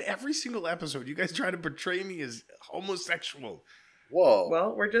 Why is it every single episode you guys try to portray me as homosexual? Whoa.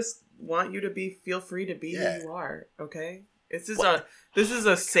 Well, we're just want you to feel free to be Yeah. who you are, okay? This is What?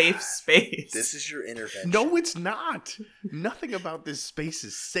 a safe space. This is your intervention. No, it's not. Nothing about this space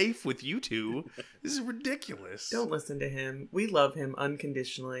is safe with you two. This is ridiculous. Don't listen to him. We love him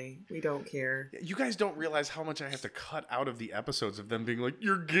unconditionally. We don't care. You guys don't realize how much I have to cut out of the episodes of them being like,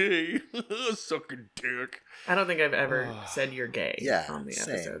 "You're gay, suck a dick." I don't think I've ever said you're gay Yeah, on the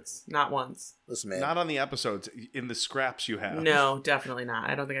same. episodes. Not once. Listen, man. Not on the episodes. In the scraps you have. No, definitely not.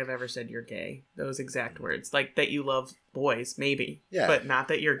 I don't think I've ever said you're gay. Those exact words. Like that you love boys, maybe. Yeah. But not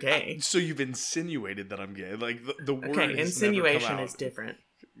that you're gay. So you've insinuated that I'm gay. Like the word. Okay, has insinuation never come is out. different.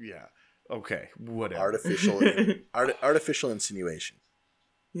 Yeah. Okay. Whatever. Artificial insinuation.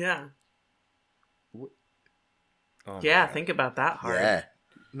 Yeah. Oh my Yeah, God. think about that hard. Yeah.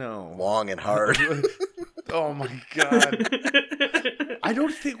 No. Long and hard. Oh my God. I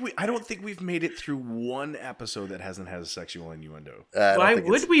don't think we've made it through one episode that hasn't had a sexual innuendo. I don't Why think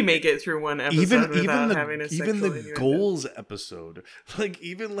would it's- we make it through one episode without having a sexual even the innuendo? goals episode, like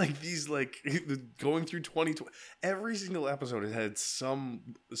even like these like going through 2020, every single episode has had some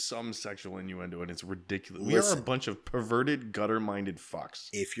sexual innuendo, and it's ridiculous. We are Listen. a bunch of perverted, gutter-minded fucks.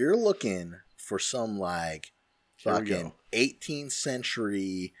 If you're looking for some like Here we fucking go. 18th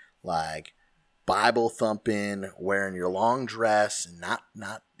century like Bible thumping, wearing your long dress, and not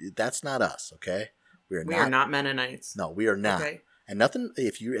that's not us, okay? We are not Mennonites. No, we are not. Okay. And nothing.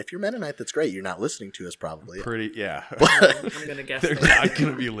 If you're Mennonite, that's great. You're not listening to us, probably. Pretty, yeah. I'm gonna guess They're that. not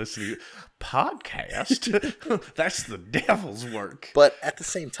going to be listening. Podcast? That's the devil's work. But at the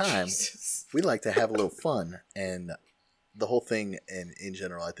same time, Jesus. we like to have a little fun, and the whole thing, and in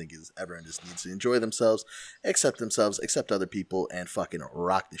general, I think is everyone just needs to enjoy themselves, accept other people, and fucking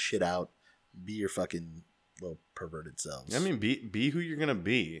rock the shit out. Be your fucking little perverted selves. I mean, be who you're going to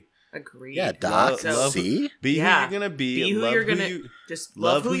be. Agreed. yeah, Doc. Love- See, Be Yeah. who you're going to be. Be who love you're gonna. you- Just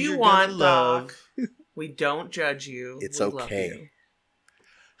love who you you're want, gonna love. Doc. We don't judge you. It's We love okay. you.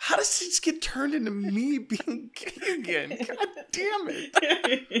 How does this get turned into me being gay again? God damn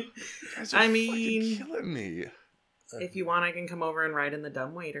it. You guys are I fucking mean- killing me. If you want, I can come over and ride in the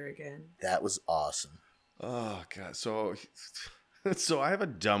dumbwaiter again. that was awesome. Oh, God. So I have a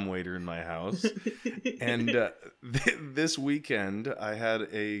dumbwaiter in my house. And this weekend, I had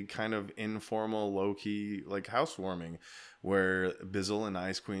a kind of informal, low-key, like, housewarming where Bizzle and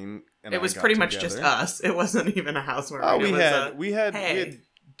Ice Queen and It I was got pretty much just together. us. It wasn't even a housewarming. Oh, It we was had a- we had hey.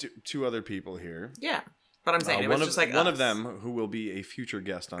 two other people here. Yeah, but I'm saying it was one just like one us. of them who will be a future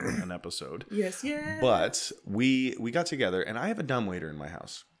guest on an episode. Yes, yeah. But we got together, and I have a dumbwaiter in my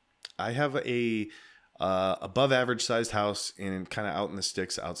house. I have a above average sized house in kind of out in the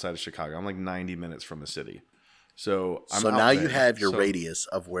sticks outside of Chicago. I'm like 90 minutes from the city. So I'm out now you there. have your So radius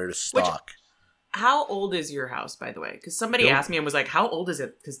of where to stalk. How old is your house, by the way? Because somebody Built- asked me and was like, how old is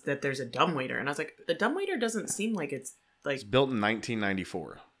it? Because that there's a dumbwaiter. And I was like, the dumbwaiter doesn't seem like it's like... It's built in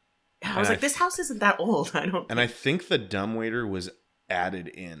 1994. I was like, this house isn't that old. I don't... And I think the dumbwaiter was added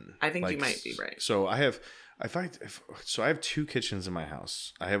in. I think you might be right. So I have... So I have 2 kitchens in my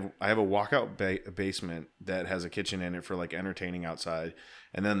house. I have a walkout basement that has a kitchen in it for like entertaining outside,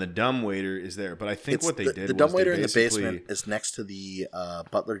 and then the dumbwaiter is there. But I think what they did the was dumbwaiter they in the basically- basement is next to the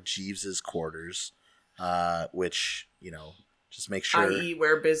Butler Jeeves's quarters, which just make sure. I.e.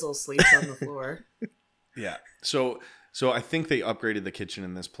 where Bizzle sleeps on the floor. Yeah. So I think they upgraded the kitchen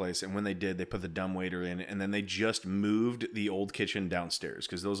in this place, and when they did, they put the dumbwaiter in, and then they just moved the old kitchen downstairs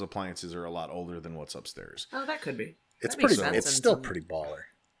because those appliances are a lot older than what's upstairs. Oh, that could be. It's That makes pretty. sense It's in still some- pretty baller.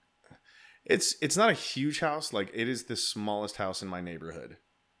 It's not a huge house. Like, it is the smallest house in my neighborhood.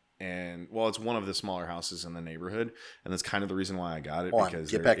 And, well, it's one of the smaller houses in the neighborhood. And that's kind of the reason why I got it. Hold on,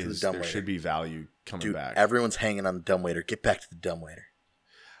 Because get back to the there dumbwaiter. should be value coming Dude, back. everyone's hanging on the dumbwaiter. Get back to the dumbwaiter.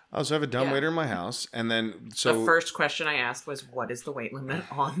 Oh, so I have a dumbwaiter in my house. And then, so... The first question I asked was, what is the weight limit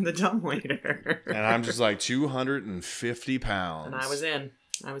on the dumbwaiter? and I'm just like, 250 pounds. And I was in.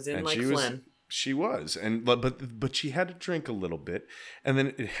 And like she Flynn. She was. And but she had to drink a little bit. And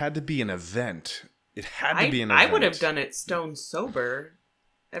then it had to be an event. It had to be an event. I would have done it stone sober.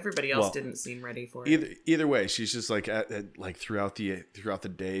 Everybody else Well, didn't seem ready for it. Either way, she's just like like throughout the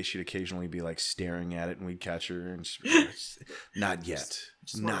day, she'd occasionally be like staring at it, and we'd catch her, and not yet,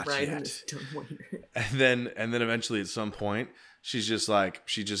 Just wanna not ride in yet. this dumbwaiter. And then eventually, at some point, she's just like,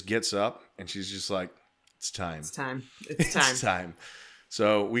 she just gets up, and she's just like, it's time. It's time. It's time. It's time.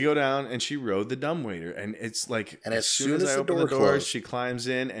 So we go down, and she rode the dumbwaiter, and it's like, And as soon as I open the door, she climbs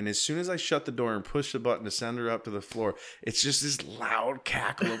in, and as soon as I shut the door and push the button to send her up to the floor, it's just this loud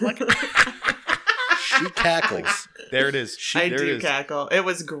cackle of like, She cackles. there it is. I there do it is. cackle. It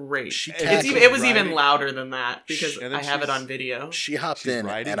was great. She It's cackles. even, it was even Riding- louder than that because And then I have it she's- on video. She hopped She's in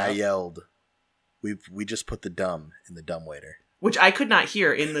riding and I up. yelled, "We just put the dumb in the dumbwaiter." Which I could not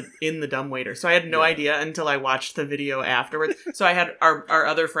hear in the dumbwaiter. So I had no idea until I watched the video afterwards. So I had our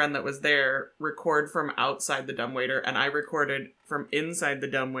other friend that was there record from outside the dumbwaiter, and I recorded from inside the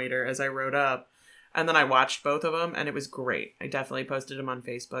dumbwaiter as I rode up. And then I watched both of them, and it was great. I definitely posted them on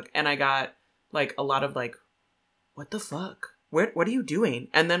Facebook, and I got like a lot of like, "What the fuck? What are you doing?"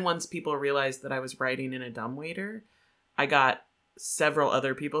 And then once people realized that I was riding in a dumbwaiter, I got several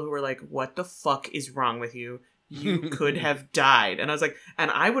other people who were like, "What the fuck is wrong with you? You could have died." And I was like, and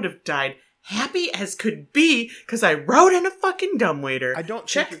I would have died happy as could be because I rode in a fucking dumbwaiter. I don't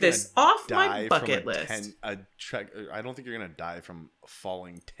check think you're this gonna off my die bucket from a list. I don't think you're gonna die from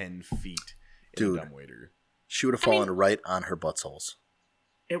falling 10 feet in Dude. a dumbwaiter. She would have I mean- fallen right on her buttholes.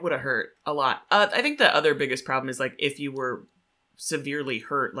 It would have hurt a lot. I think the other biggest problem is like if you were severely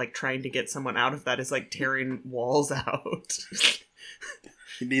hurt, like trying to get someone out of that is like tearing walls out.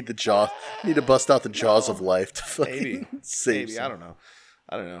 You need the jaw. You need to bust out the jaws of life to fucking Maybe. save. Maybe. I don't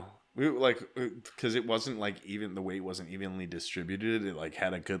know. We like, because it wasn't like even the weight wasn't evenly distributed. It like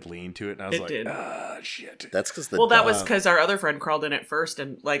had a good lean to it, and I was It like, did. Shit. That's because the Well, that dumb- was because our other friend crawled in it first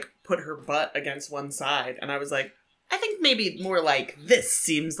and like put her butt against one side, and I was like, I think maybe more like this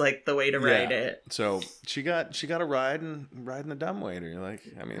seems like the way to ride Yeah. it. So she got a ride in the dumbwaiter. Like,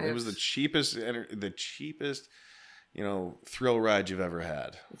 I mean, it was the cheapest, thrill ride you've ever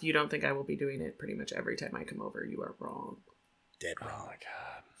had. If you don't think I will be doing it pretty much every time I come over, you are wrong. dead Oh wrong. my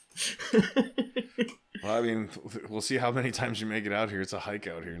god. Well, I mean, we'll see how many times you make it out here. It's a hike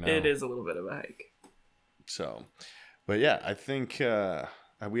out here now. It is a little bit of a hike. So, but yeah, I think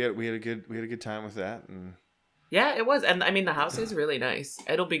we had a good time with that, and Yeah, it was. And I mean, the house is really nice.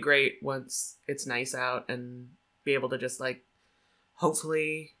 It'll be great once it's nice out and be able to just like,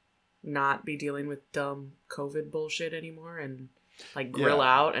 hopefully not be dealing with dumb COVID bullshit anymore and like grill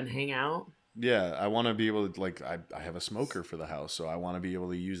Yeah. out and hang out. yeah, I want to be able to like I have a smoker for the house, so I want to be able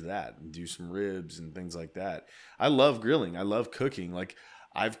to use that and do some ribs and things like that. I love grilling. I love cooking. Like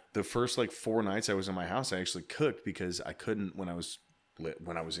the first like 4 nights I was in my house, I actually cooked because I couldn't when I was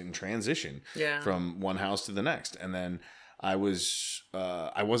in transition Yeah. from one house to the next, and then I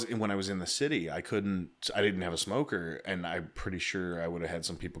wasn't when I was in the city. I didn't have a smoker, and I'm pretty sure I would have had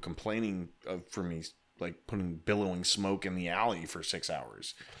some people complaining for me like putting billowing smoke in the alley for 6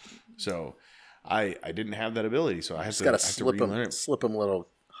 hours. So I didn't have that ability, so I had Just to gotta I had to slip relearn him, it. slip him a little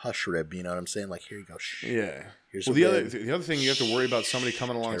hush rib. You know what I'm saying? Like, here you go. Shh. Yeah. Here's Well, a rib. the other thing you have to worry about somebody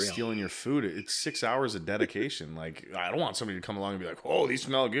coming along and Carry on. stealing your food. It's 6 hours of dedication. Like, I don't want somebody to come along and be like, "Oh, these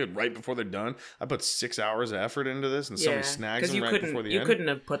smell good," right before they're done. I put 6 hours of effort into this, and somebody snags them right before the end. You couldn't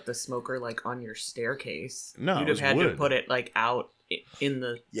have put the smoker like on your staircase. No, you'd it have was had wood. to put it like out in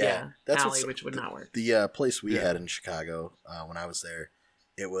the that's alley, which would not work. The place we Yeah. had in Chicago when I was there,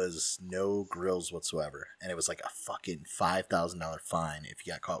 it was no grills whatsoever, and it was like a fucking $5,000 fine if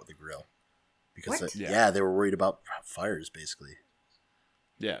you got caught with a grill, because What? they were worried about fires basically.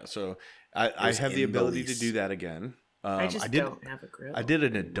 Yeah, so I was have the in the ability to lease. do that again. I just did. don't have a grill. I did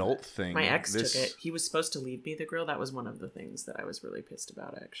an adult thing. My ex took it. He was supposed to leave me the grill. That was one of the things that I was really pissed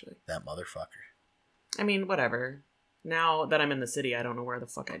about, actually. That motherfucker. I mean, whatever. Now that I'm in the city, I don't know where the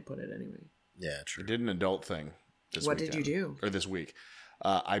fuck I'd put it anyway. Yeah, I true. did an adult thing. What did you do? Or this week.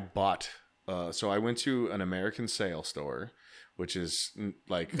 I bought. So I went to an American Sale store, which is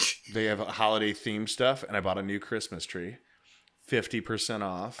like they have holiday themed stuff, and I bought a new Christmas tree, 50%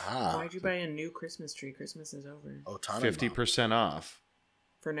 off. Why'd you buy a new Christmas tree? Christmas is over. Oh, 50% off.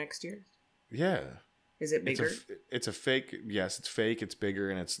 For next year? Yeah. Is it bigger? It's a fake. Yes, it's fake. It's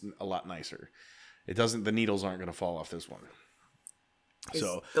bigger, and it's a lot nicer. It doesn't. The needles aren't going to fall off this one. Is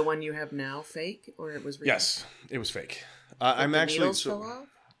So the one you have now fake, or it was real? yes, it was fake. But I'm the actually needles fell off?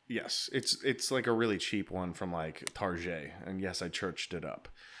 Yes, it's like a really cheap one from like Target, and yes, I churched it up.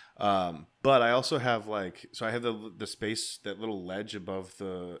 But I also have I have the space, that little ledge above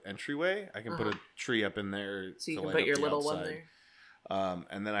the entryway. I can put a tree up in there, so you to can light put up your the little outside. one there.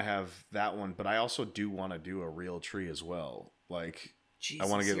 And then I have that one, but I also do want to do a real tree as well. Like, Jesus, I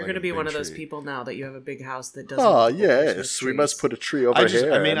want to get you're like going to a be big one of those tree. people now that you have a big house that doesn't. Oh have Christmas yes, we trees. must put a tree over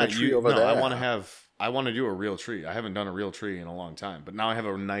here. I may and a not tree use. over No, there. I want to do a real tree. I haven't done a real tree in a long time, but now I have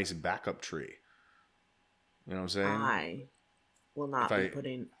a nice backup tree. You know what I'm saying? I will not If be I-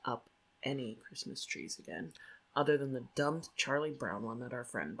 putting up any Christmas trees again, other than the dumb Charlie Brown one that our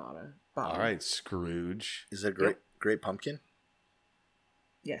friend bought. All right, Scrooge. Is it great pumpkin?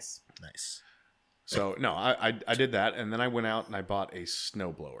 Yes. Nice. So no, I did that, and then I went out and I bought a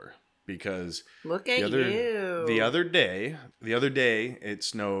snowblower because Look at you. the other day it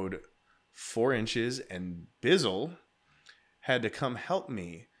snowed 4 inches, and Bizzle had to come help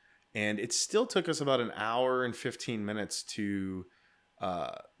me, and it still took us about an hour and 15 minutes to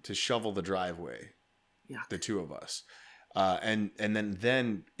shovel the driveway. Yuck. The two of us. And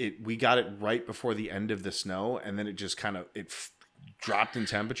then we got it right before the end of the snow, and then it just kind of dropped in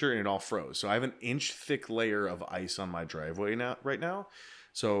temperature and it all froze. So I have an inch thick layer of ice on my driveway right now.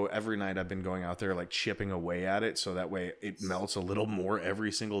 So every night I've been going out there like chipping away at it, so that way it melts a little more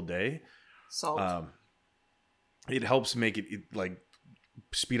every single day. Salt. It helps make it like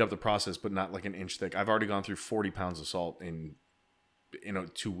speed up the process, but not like an inch thick. I've already gone through 40 pounds of salt in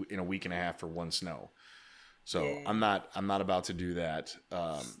a week and a half for one snow. So Yeah. I'm not about to do that.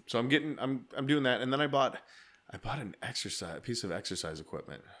 So I'm doing that, and then I bought a piece of exercise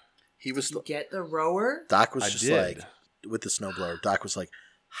equipment. He was. You get the rower? Doc was I just did. like, with the snowblower. Doc was like,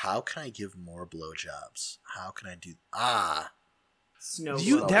 "How can I give more blowjobs? How can I do?" Snow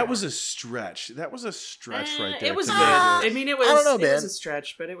You- That was a stretch. That was a stretch right there. It was to good. make I mean, it was. I don't know, It man. was a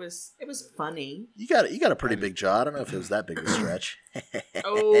stretch, but it was funny. You got a pretty big jaw. I don't know if it was that big of a stretch.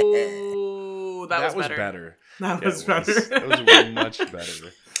 Oh, that was better. That Yeah, was it better. It was way much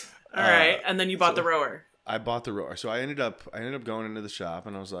better. All right, and then you bought the rower. I bought the rower. So I ended up going into the shop,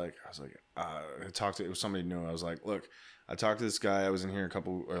 and I it was somebody new. I was like, look, I talked to this guy. I was in here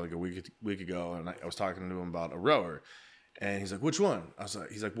a week ago, and I was talking to him about a rower. And he's like, which one?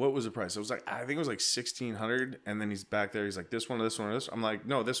 He's like, what was the price? I was like, I think it was like $1,600. And then he's back there. He's like, this one or this one or this? I'm like,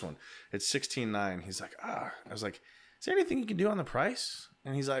 no, this one. It's $16,900. He's like, I was like, is there anything you can do on the price?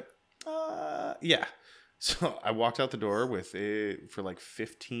 And he's like, yeah. So I walked out the door with it for like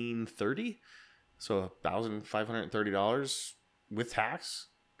 $1,530. So $1,530 with tax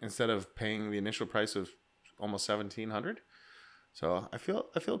instead of paying the initial price of almost $1,700. So I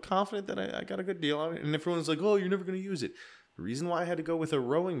feel confident that I got a good deal on it. And everyone's like, oh, you're never going to use it. The reason why I had to go with a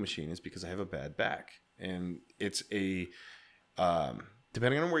rowing machine is because I have a bad back. And it's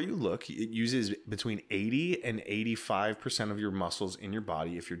depending on where you look, it uses between 80 and 85% of your muscles in your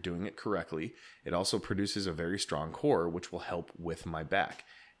body if you're doing it correctly. It also produces a very strong core, which will help with my back.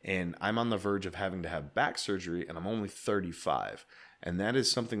 And I'm on the verge of having to have back surgery, and I'm only 35. And that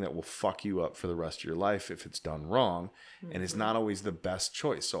is something that will fuck you up for the rest of your life if it's done wrong. Mm-hmm. And it's not always the best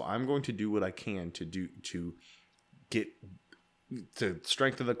choice. So I'm going to do what I can to get to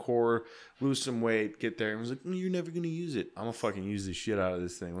strengthen the core, lose some weight, get there. And I was like, you're never going to use it. I'm going to fucking use the shit out of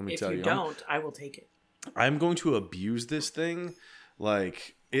this thing. Let me tell you. If you don't, I will take it. I'm going to abuse this thing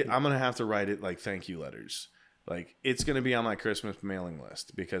like I'm gonna have to write it like thank you letters. Like it's gonna be on my Christmas mailing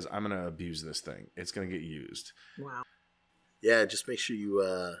list because I'm gonna abuse this thing. It's gonna get used. Wow. Yeah, just make sure you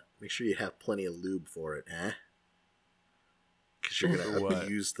have plenty of lube for it, eh? Because you're gonna What?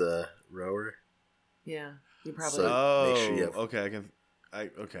 abuse the rower. Yeah, you probably. So- make sure you have- okay.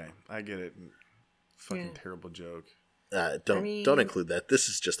 I get it. Fucking Yeah. terrible joke. Don't include that. This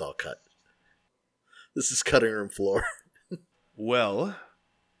is just all cut. This is cutting room floor. Well,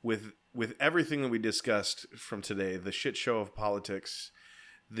 with everything that we discussed from today, the shit show of politics,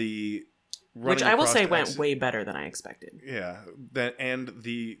 the Which running I will across say went exes- way better than I expected. Yeah, and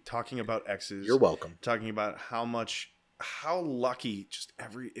the talking about exes. You're welcome. Talking about how lucky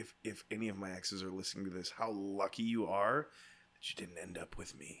if any of my exes are listening to this, how lucky you are that you didn't end up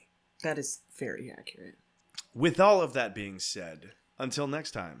with me. That is very accurate. With all of that being said, until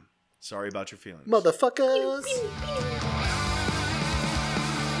next time, sorry about your feelings. Motherfuckers!